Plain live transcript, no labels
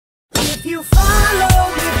If you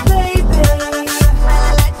follow me, baby,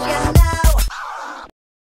 I'll let you know.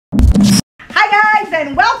 Hi guys,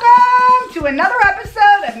 and welcome to another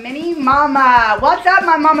episode of Mini Mama. What's up,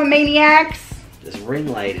 my Mama Maniacs? This ring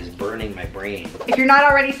light is burning my brain. If you're not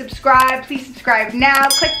already subscribed, please subscribe now.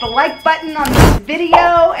 Click the like button on this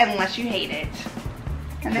video unless you hate it.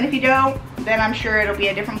 And then if you don't, then I'm sure it'll be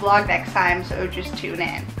a different vlog next time, so just tune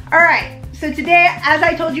in. Alright, so today, as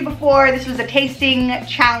I told you before, this was a tasting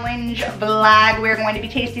challenge vlog. We're going to be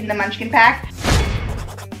tasting the Munchpak.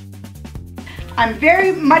 I'm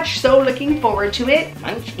very much so looking forward to it.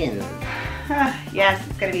 Munchkin. Yes,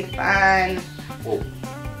 it's gonna be fun. Whoa.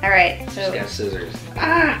 Alright, so. She's got scissors.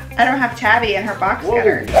 I don't have Tabby in her box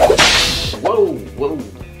cutter. Whoa, whoa.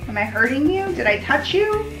 Am I hurting you? Did I touch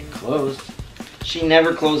you? Closed. She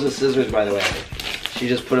never closes scissors, by the way. She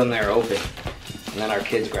just put them there open. And then our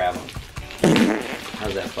kids grab them.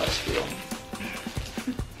 How's that bus feel?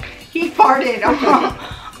 He farted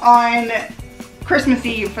on Christmas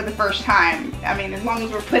Eve for the first time. I mean, as long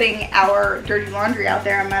as we're putting our dirty laundry out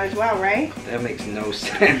there, I might as well, right? That makes no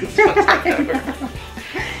sense whatsoever.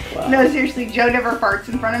 Wow. No, seriously, Joe never farts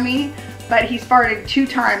in front of me, but he's farted 2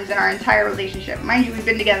 times in our entire relationship. Mind you, we've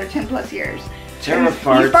been together 10 plus years. Terra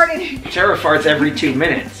farts every 2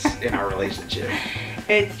 minutes in our relationship.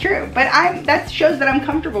 It's true, but that shows that I'm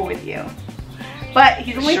comfortable with you. But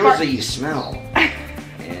he's only shows that you smell,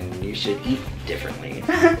 and you should eat differently.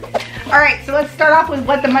 Alright, so let's start off with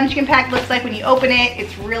what the Munchpak looks like when you open it.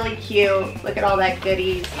 It's really cute. Look at all that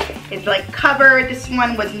goodies. It's like covered. This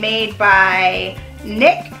one was made by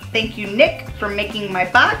Nick. Thank you, Nick, for making my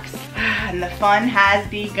box. And the fun has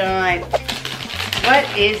begun. What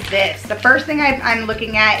is this? The first thing I'm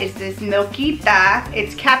looking at is this Milkita.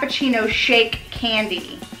 It's cappuccino shake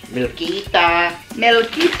candy. Milkita.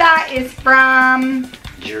 Milkita is from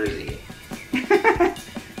Jersey.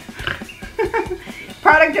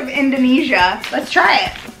 Product of Indonesia. Let's try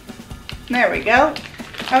it. There we go.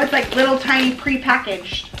 Oh, it's like little tiny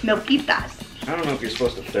pre-packaged Milkitas. I don't know if you're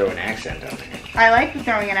supposed to throw an accent on it. I like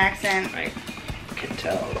throwing an accent. I can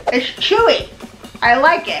tell. It's chewy. I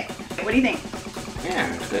like it. What do you think?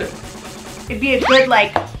 Yeah, it's good. It'd be a good,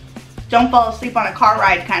 like, don't fall asleep on a car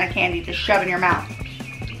ride kind of candy to shove in your mouth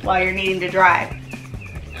while you're needing to drive.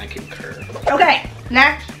 I concur. Okay,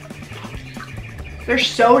 next. There's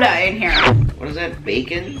soda in here. What is that,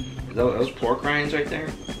 bacon? Those pork rinds right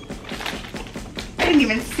there? I didn't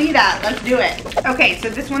even see that. Let's do it. Okay, so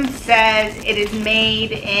this one says it is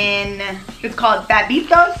made in, it's called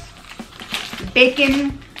Babitos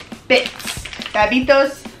Bacon Bits.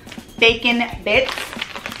 Babitos Bacon Bits.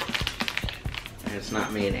 And it's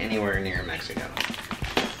not made anywhere near Mexico.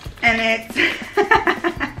 And it's,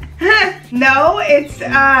 no, it's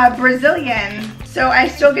Brazilian. So I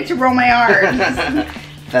still get to roll my R's.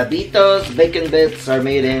 Babitos Bacon Bits are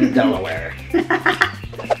made in Delaware.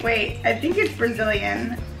 Wait, I think it's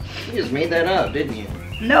Brazilian. You just made that up, didn't you?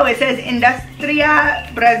 No, it says Industria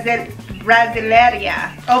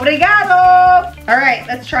Brasileira. Obrigado! Alright,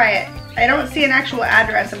 let's try it. I don't see an actual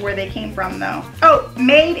address of where they came from though. Oh,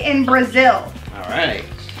 made in Brazil. Alright.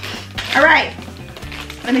 Alright.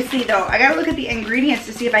 Let me see though. I gotta look at the ingredients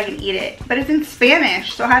to see if I can eat it. But it's in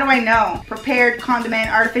Spanish, so how do I know? Prepared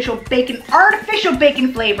condiment, artificial bacon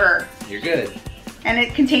flavor. You're good. And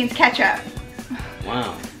it contains ketchup.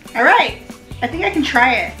 Wow. Alright, I think I can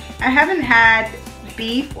try it. I haven't had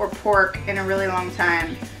beef or pork in a really long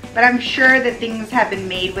time, but I'm sure that things have been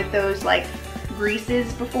made with those like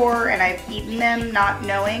greases before and I've eaten them not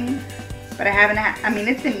knowing, but I haven't had, I mean,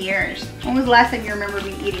 it's been years. When was the last time you remember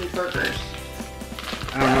me eating burgers?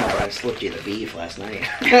 I don't know, but I slipped you the beef last night.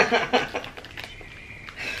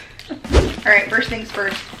 Alright, first things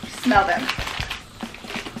first, smell them.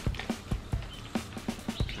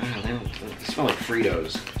 They smell like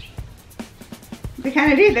Fritos. They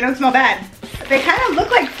kind of do, they don't smell bad. They kind of look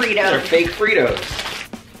like Fritos. They're fake Fritos.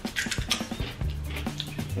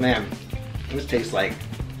 Man, this tastes like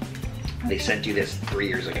they sent you this 3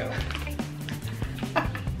 years ago.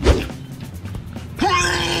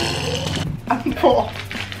 I'm full.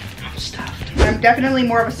 I'm stuffed. I'm definitely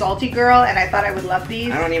more of a salty girl and I thought I would love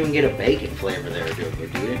these. I don't even get a bacon flavor there, do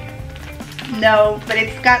you? No, but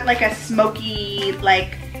it's got like a smoky,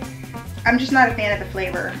 like, I'm just not a fan of the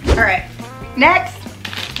flavor. Alright, next,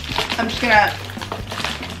 I'm just gonna,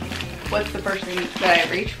 what's the first thing that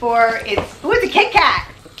I reach for? It's a Kit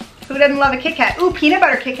Kat. Who doesn't love a Kit Kat? Ooh, peanut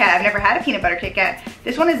butter Kit Kat. I've never had a peanut butter Kit Kat.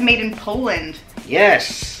 This one is made in Poland.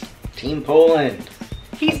 Yes, Team Poland.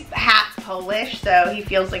 He's half Polish, so he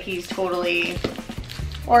feels like he's totally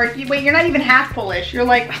Or if you, wait, you're not even half Polish. You're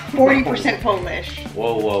like 40% Polish.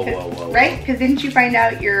 Whoa, whoa, whoa, whoa. Right? Because didn't you find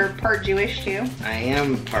out you're part Jewish too? I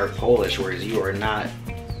am part Polish, whereas you are not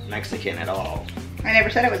Mexican at all. I never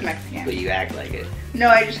said I was Mexican. But you act like it. No,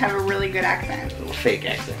 I just have a really good accent. A little fake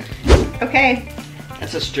accent. Okay.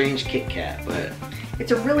 That's a strange Kit Kat, but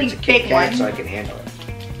It's a really it's a Kit big Kat, one. so I can handle it.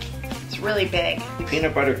 It's really big.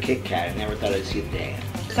 Peanut butter Kit Kat. I never thought I'd see the day.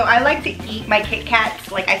 So I like to eat my Kit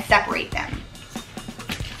Kats, like I separate them.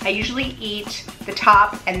 I usually eat the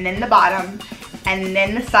top and then the bottom and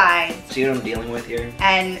then the sides. See what I'm dealing with here?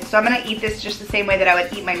 And so I'm gonna eat this just the same way that I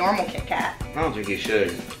would eat my normal Kit Kat. I don't think you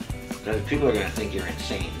should. Because people are going to think you're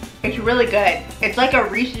insane. It's really good. It's like a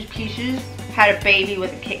Reese's Pieces had a baby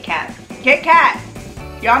with a Kit Kat. Kit Kat!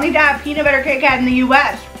 Y'all need to have peanut butter Kit Kat in the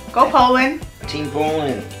US. Go Poland. Team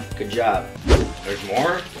Poland. Good job. There's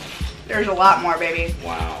more? There's a lot more, baby.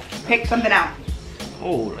 Wow. Pick something out.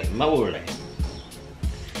 Holy moly.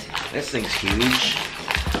 This thing's huge.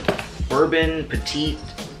 Bourbon Petite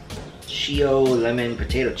Chio Lemon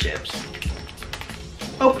Potato Chips.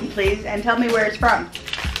 Open, please, and tell me where it's from.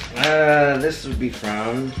 This would be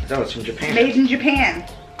from, oh, it's from Japan. Made in Japan.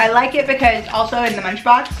 I like it because also in the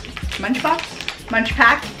Munchpak,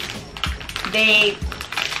 they,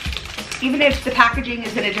 even if the packaging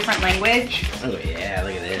is in a different language, Oh yeah,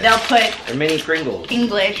 look at this. they'll put They're mini Pringles.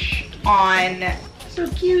 English on So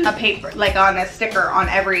cute. a paper, like on a sticker on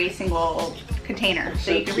every single container,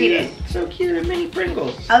 so you can read it. So cute, they're mini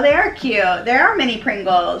Pringles. Oh, they are cute. There are mini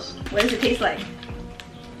Pringles. What does it taste like?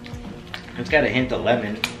 It's got a hint of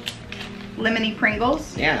lemon. Lemony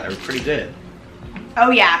Pringles? Yeah, they're pretty good. Oh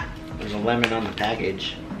yeah, There's a lemon on the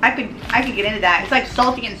package. I could get into that. It's like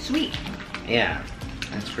salty and sweet. Yeah,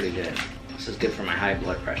 that's pretty good. This is good for my high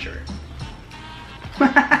blood pressure.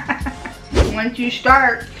 Once you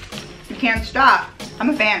start, you can't stop. I'm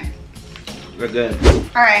a fan. They're good.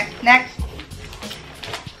 All right, next.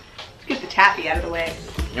 Let's get the taffy out of the way.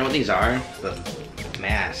 You know what these are? The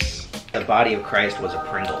mass. The body of Christ was a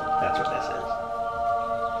Pringle. That's what this is.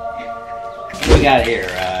 What do we got here?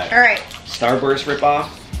 All right. Starburst ripoff?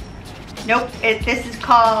 Nope. This is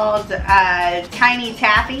called Tiny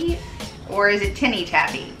Taffy, or is it Tinny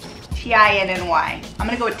Taffy? T-I-N-N-Y. I'm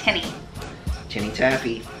gonna go with Tinny. Tinny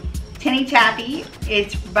Taffy. Tinny Taffy.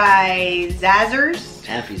 It's by Zazzers.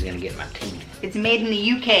 Taffy's gonna get my teeth. It's made in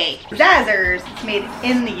the UK. Zazzers. It's made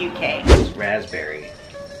in the UK. It's raspberry.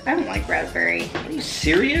 I don't like raspberry. Are you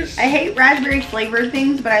serious? I hate raspberry flavored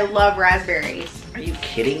things, but I love raspberries. Are you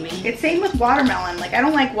kidding me? It's same with watermelon. Like, I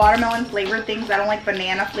don't like watermelon flavored things. I don't like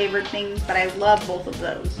banana flavored things, but I love both of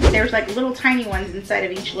those. There's like little tiny ones inside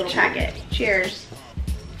of each little packet. Cheers.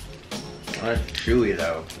 Well, that's chewy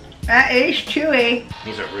though. That is chewy.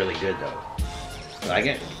 These are really good though. You like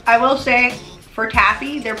it? I will say, for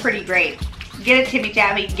taffy, they're pretty great. Get it, Timmy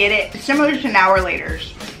Taffy, get it. It's similar to Now or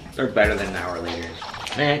Laters. They're better than Now or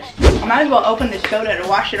Laters. Next. I might as well open this soda to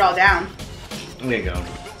wash it all down. There you go.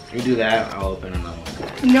 You do that, I'll open another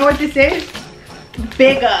one. You know what this is?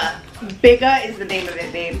 Bigga. Bigga is the name of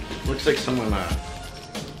it, babe. Looks like someone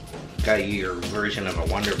got you your version of a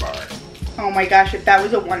Wonder Bar. Oh my gosh, if that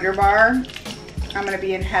was a Wonder Bar, I'm gonna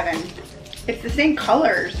be in heaven. It's the same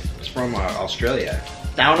colors. It's from Australia.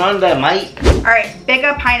 Down under, mate. All right,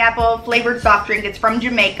 Bigga pineapple flavored soft drink. It's from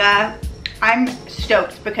Jamaica. I'm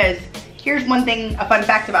stoked because here's one thing, a fun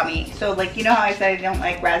fact about me. So like, you know how I said I don't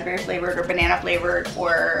like raspberry flavored or banana flavored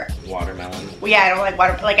or... Watermelon. Well, yeah, I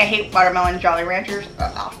don't like I hate watermelon Jolly Ranchers.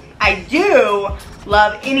 I do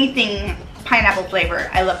love anything pineapple flavored.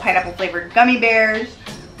 I love pineapple flavored gummy bears.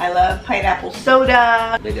 I love pineapple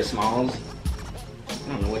soda. Bigga Smalls.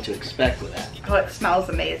 I don't know what to expect with that. Oh, it smells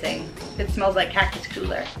amazing. It smells like cactus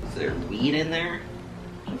cooler. Is there weed in there?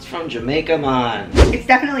 It's from Jamaica, man. It's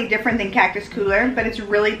definitely different than cactus cooler, but it's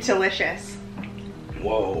really delicious.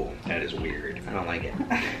 Whoa, that is weird. I don't like it.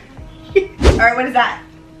 All right, what is that?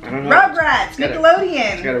 I don't know. Rugrats, It's got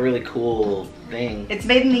Nickelodeon. a really cool thing. It's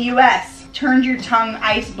made in the US. Turns your tongue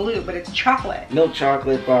ice blue, but it's chocolate. Milk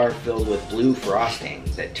chocolate bar filled with blue frosting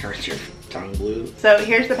that turns your tongue blue. So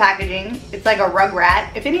here's the packaging. It's like a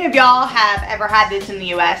Rugrat. If any of y'all have ever had this in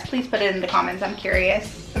the US, please put it in the comments. I'm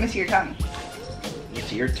curious. Let me see your tongue. You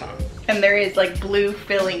see your tongue. And there is like blue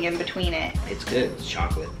filling in between it. It's good. It's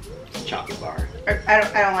chocolate. It's a chocolate bar. I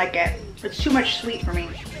don't like it. It's too much sweet for me.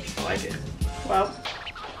 I like it. Well,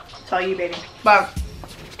 it's all you, baby. But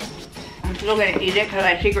I'm still gonna eat it because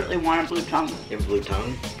I secretly want a blue tongue. You have a blue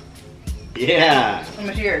tongue? Yeah. Let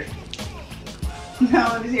me see yours. No,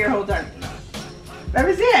 let me see your whole tongue. No. Let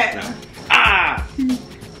me see it. No. Ah!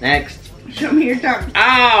 Next. Show me your tongue.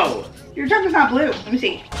 Ow! Your tongue is not blue. Let me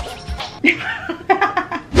see.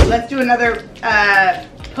 Let's do another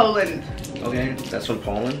Poland. Okay, that's from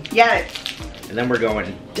Poland. Yeah. And then we're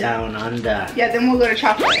going down under. Yeah, then we'll go to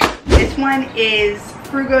chocolate. This one is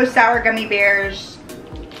Frugo Sour Gummy Bears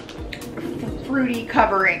Fruity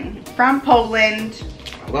Covering from Poland.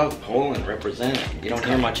 I love Poland representing. You don't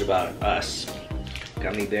hear much about us.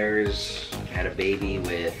 Gummy bears had a baby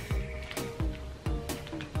with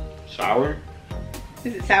sour.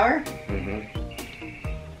 Is it sour? Mm-hmm.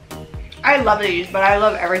 I love these, but I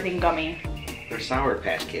love everything gummy. They're Sour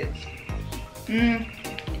Patch Kids.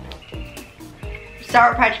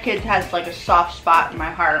 Sour Patch Kids has like a soft spot in my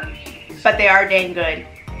heart, but they are dang good.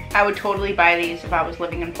 I would totally buy these if I was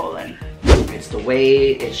living in Poland. It's the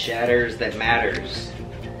way it shatters that matters.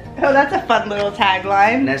 Oh, that's a fun little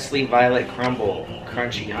tagline. Nestle Violet Crumble,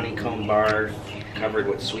 crunchy honeycomb bar covered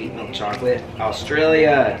with sweet milk chocolate.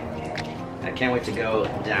 Australia. I can't wait to go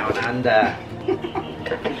down under.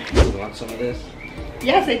 You want some of this?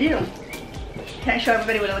 Yes, I do. Can I show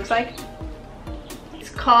everybody what it looks like? It's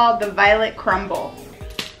called the Violet Crumble.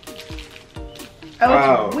 Oh,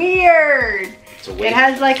 Wow. it's weird. It's a It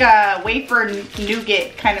has like a wafer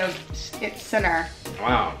nougat kind of center.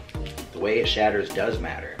 Wow. The way it shatters does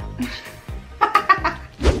matter.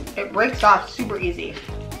 It breaks off super easy.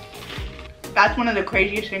 That's one of the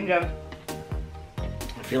craziest things I've...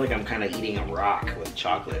 I feel like I'm kind of eating a rock with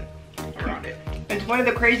chocolate around it. It's one of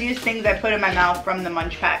the craziest things I put in my mouth from the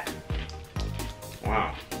Munchpak.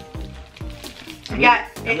 Wow.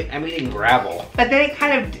 I'm eating gravel. But then it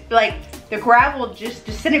kind of like, the gravel just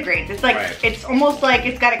disintegrates. It's like, Right. It's almost like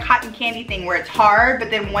it's got a cotton candy thing where it's hard, but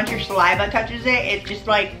then once your saliva touches it, it just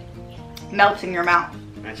like melts in your mouth.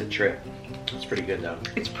 That's a trip. It's pretty good though.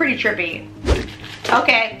 It's pretty trippy.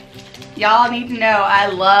 Okay, y'all need to know I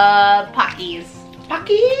love Pockies.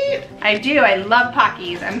 Pocky! I do, I love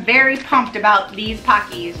Pockies. I'm very pumped about these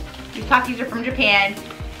Pockies. These Pockies are from Japan.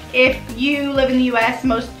 If you live in the US,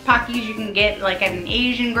 most Pockies you can get like at an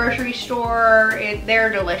Asian grocery store. They're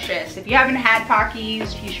delicious. If you haven't had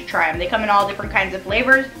Pockies, you should try them. They come in all different kinds of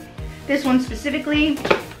flavors. This one specifically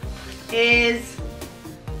is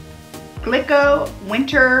Glico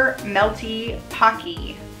Winter Melty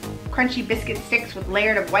Pocky. Crunchy biscuit sticks with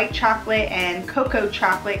layered of white chocolate and cocoa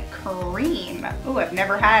chocolate cream. Oh, I've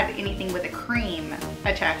never had anything with a cream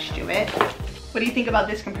attached to it. What do you think about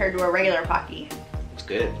this compared to a regular Pocky? It's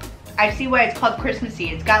good. I see why it's called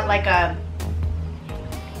Christmassy. It's got like a,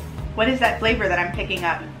 what is that flavor that I'm picking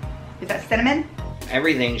up? Is that cinnamon?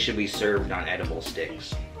 Everything should be served on edible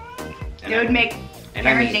sticks. It would make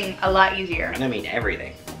parenting a lot easier. And I mean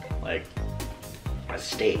everything. Like a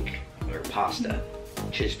steak or pasta.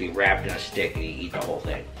 It should just be wrapped in a stick and you eat the whole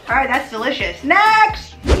thing. All right, that's delicious.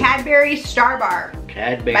 Next, Cadbury Star Bar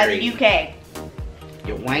Cadbury. by the UK.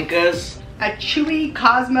 You wankas. A chewy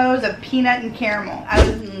cosmos of peanut and caramel. I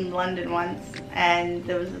was in London once and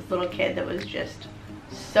there was this little kid that was just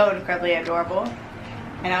so incredibly adorable.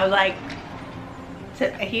 And I was like,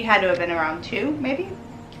 he had to have been around 2 maybe?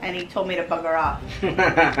 And he told me to bugger off.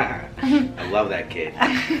 I love that kid.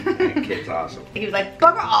 That kid's awesome. He was like,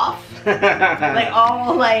 bugger off. Like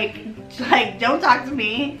all like don't talk to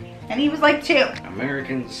me. And he was like 2.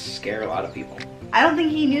 Americans scare a lot of people. I don't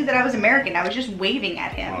think he knew that I was American. I was just waving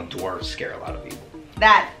at him. Well, dwarves scare a lot of people.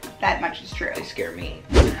 That much is true. They scare me.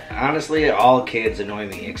 Honestly, all kids annoy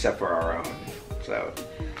me except for our own. So.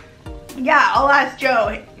 Yeah, I'll ask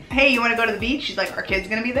Joe, hey, you want to go to the beach? She's like, our kid's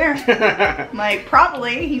gonna be there. I'm like,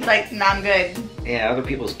 probably. He's like, nah, I'm good. Yeah, other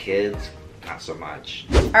people's kids, not so much.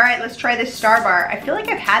 All right, let's try this Star Bar. I feel like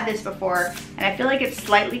I've had this before, and I feel like it's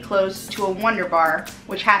slightly close to a Wonder Bar,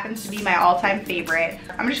 which happens to be my all-time favorite.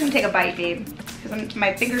 I'm just gonna take a bite, babe, because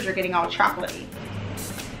my fingers are getting all chocolatey.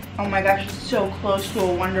 Oh my gosh, it's so close to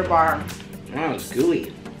a Wonder Bar. Oh, it's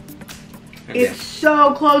gooey. It's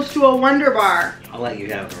so close to a Wonder Bar. I'll let you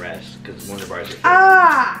have the rest, because Wonder Bars are favorite.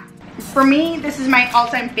 Ah! For me, this is my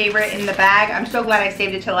all-time favorite in the bag. I'm so glad I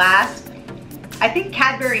saved it to last. I think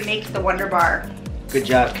Cadbury makes the Wonder Bar. Good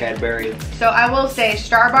job, Cadbury. So I will say,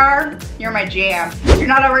 Star Bar, you're my jam. If you're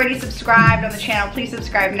not already subscribed on the channel, please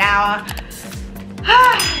subscribe now.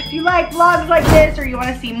 If you like vlogs like this or you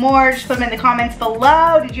want to see more, just put them in the comments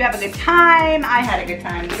below. Did you have a good time? I had a good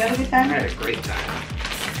time. Did you have a good time? I had a great time.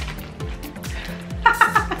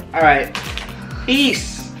 All right.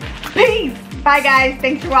 Peace. Peace. Bye, guys.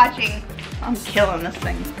 Thanks for watching. I'm killing this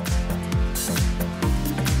thing.